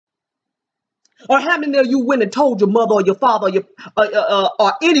Or how many of you went and told your mother or your father or,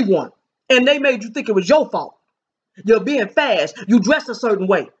 or anyone, and they made you think it was your fault? You're being fast. You dress a certain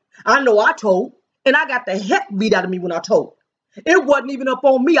way. I know I told, and I got the heck beat out of me when I told. It wasn't even up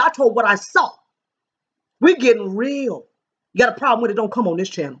on me. I told what I saw. We're getting real. You got a problem with it, don't come on this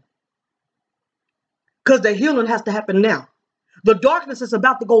channel. Because the healing has to happen now. The darkness that's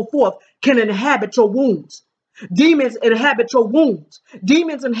about to go forth can inhabit your wounds. Demons inhabit your wounds.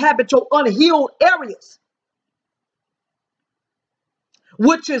 Demons inhabit your unhealed areas.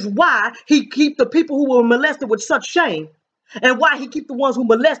 Which is why he keep the people who were molested with such shame. And why he keep the ones who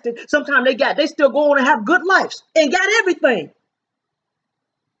molested, sometimes they still go on and have good lives and got everything.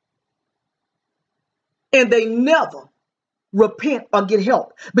 And they never repent or get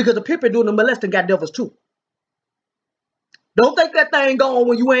help. Because the people doing the molesting got devils too. Don't think that thing gone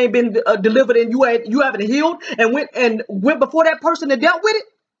when you ain't been delivered and you haven't healed and went before that person and dealt with it.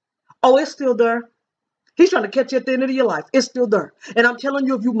 Oh, it's still there. He's trying to catch you at the end of your life. It's still there. And I'm telling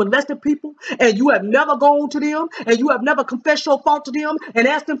you, if you molested people and you have never gone to them and you have never confessed your fault to them and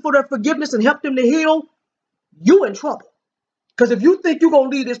asked them for their forgiveness and helped them to heal, you in trouble. Because if you think you're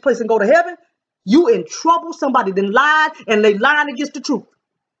going to leave this place and go to heaven, you in trouble. Somebody then lied and they lying against the truth.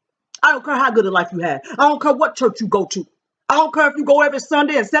 I don't care how good a life you have. I don't care what church you go to. I don't care if you go every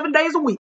Sunday and 7 days a week.